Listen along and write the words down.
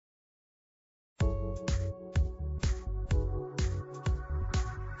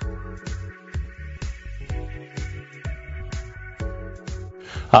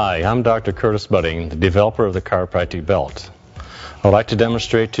Hi, I'm Dr. Curtis Budding, the developer of the Chiropractic Belt. I would like to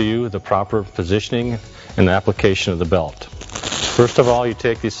demonstrate to you the proper positioning and application of the belt. First of all, you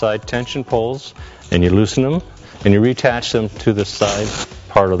take these side tension poles and you loosen them and you reattach them to the side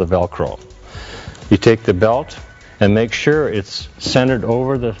part of the Velcro. You take the belt and make sure it's centered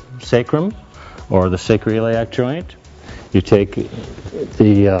over the sacrum or the sacroiliac joint. You take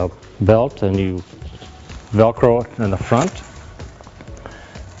the belt and you Velcro it in the front.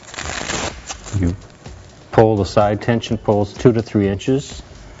 You pull the side tension poles 2 to 3 inches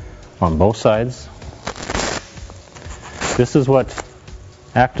on both sides. This is what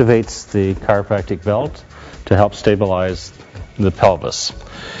activates the chiropractic belt to help stabilize the pelvis.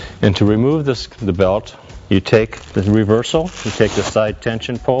 And to remove the belt, you take the reversal, you take the side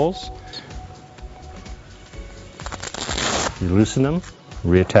tension poles, you loosen them,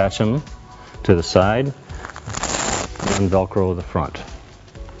 reattach them to the side, and Velcro the front.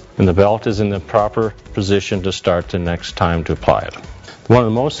 And the belt is in the proper position to start the next time to apply it. One of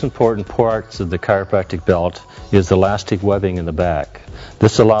the most important parts of the chiropractic belt is the elastic webbing in the back.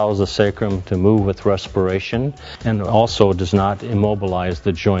 This allows the sacrum to move with respiration and also does not immobilize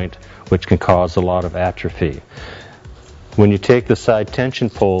the joint, which can cause a lot of atrophy. When you take the side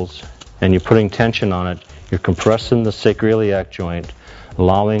tension poles and you're putting tension on it, you're compressing the sacroiliac joint,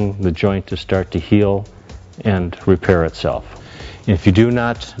 allowing the joint to start to heal and repair itself. If you do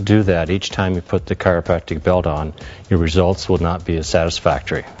not do that each time you put the chiropractic belt on, your results will not be as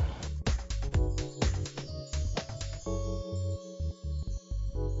satisfactory.